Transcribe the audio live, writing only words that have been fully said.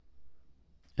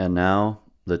And now,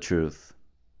 the truth.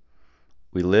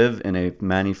 We live in a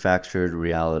manufactured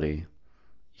reality.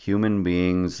 Human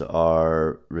beings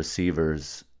are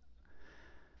receivers.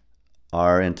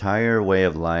 Our entire way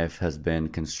of life has been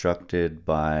constructed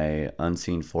by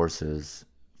unseen forces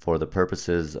for the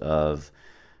purposes of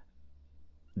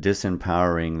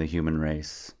disempowering the human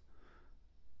race.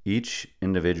 Each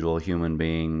individual human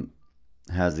being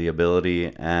has the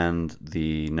ability and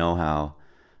the know-how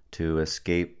to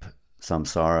escape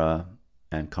samsara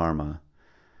and karma.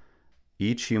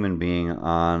 Each human being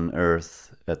on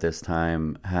earth at this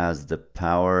time has the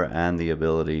power and the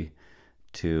ability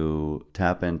to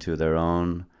tap into their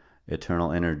own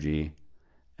eternal energy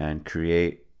and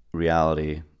create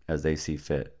reality as they see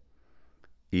fit.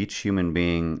 Each human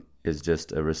being is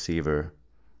just a receiver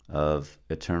of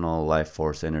eternal life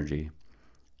force energy.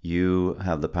 You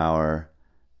have the power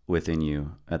within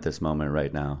you at this moment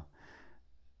right now.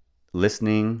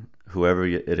 Listening, whoever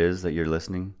it is that you're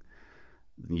listening,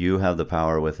 you have the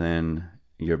power within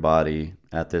your body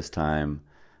at this time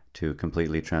to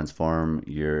completely transform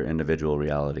your individual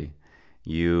reality.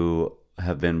 You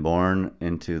have been born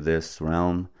into this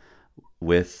realm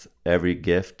with every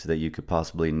gift that you could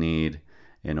possibly need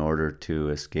in order to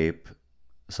escape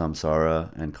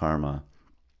samsara and karma,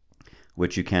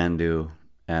 which you can do,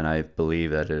 and I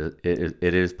believe that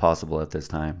it is possible at this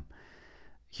time.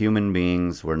 Human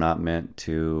beings were not meant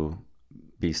to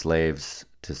be slaves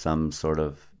to some sort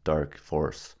of dark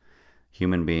force.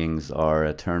 Human beings are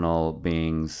eternal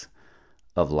beings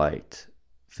of light,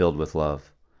 filled with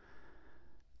love.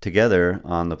 Together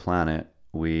on the planet,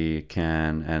 we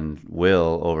can and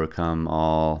will overcome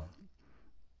all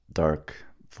dark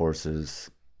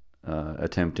forces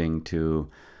attempting to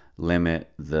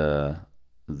limit the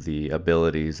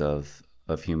abilities of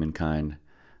humankind,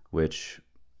 which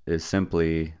is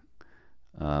simply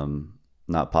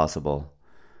not possible.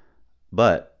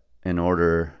 But in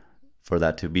order for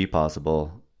that to be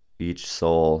possible, each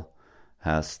soul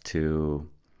has to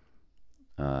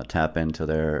tap into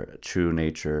their true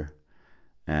nature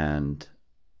and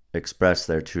express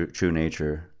their true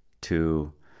nature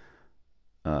to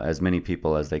as many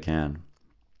people as they can.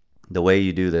 The way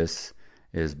you do this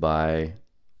is by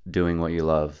doing what you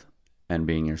love and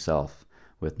being yourself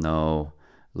with no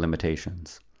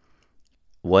limitations.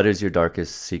 What is your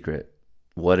darkest secret?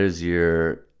 What is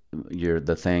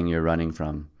the thing you're running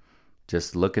from?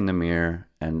 Just look in the mirror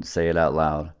and say it out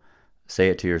loud. Say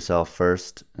it to yourself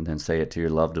first, and then say it to your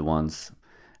loved ones,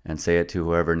 and say it to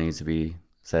whoever needs to be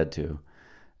said to.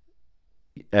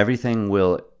 Everything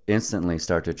will instantly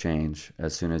start to change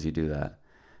as soon as you do that.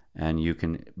 And you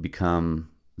can become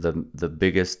the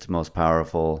biggest, most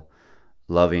powerful,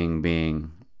 loving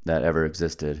being that ever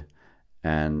existed.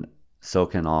 And so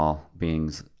can all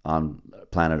beings on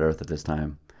planet Earth at this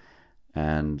time.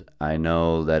 And I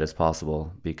know that it's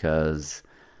possible because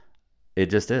it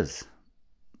just is.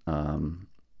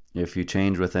 If you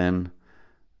change within,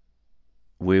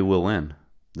 we will win.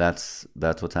 That's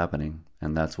what's happening,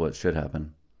 and that's what should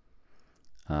happen.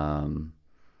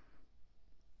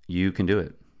 You can do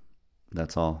it.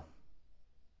 That's all.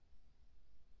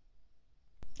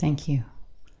 Thank you.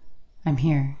 I'm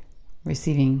here,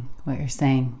 receiving what you're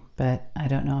saying, but I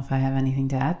don't know if I have anything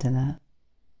to add to that.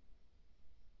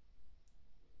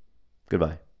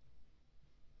 Goodbye.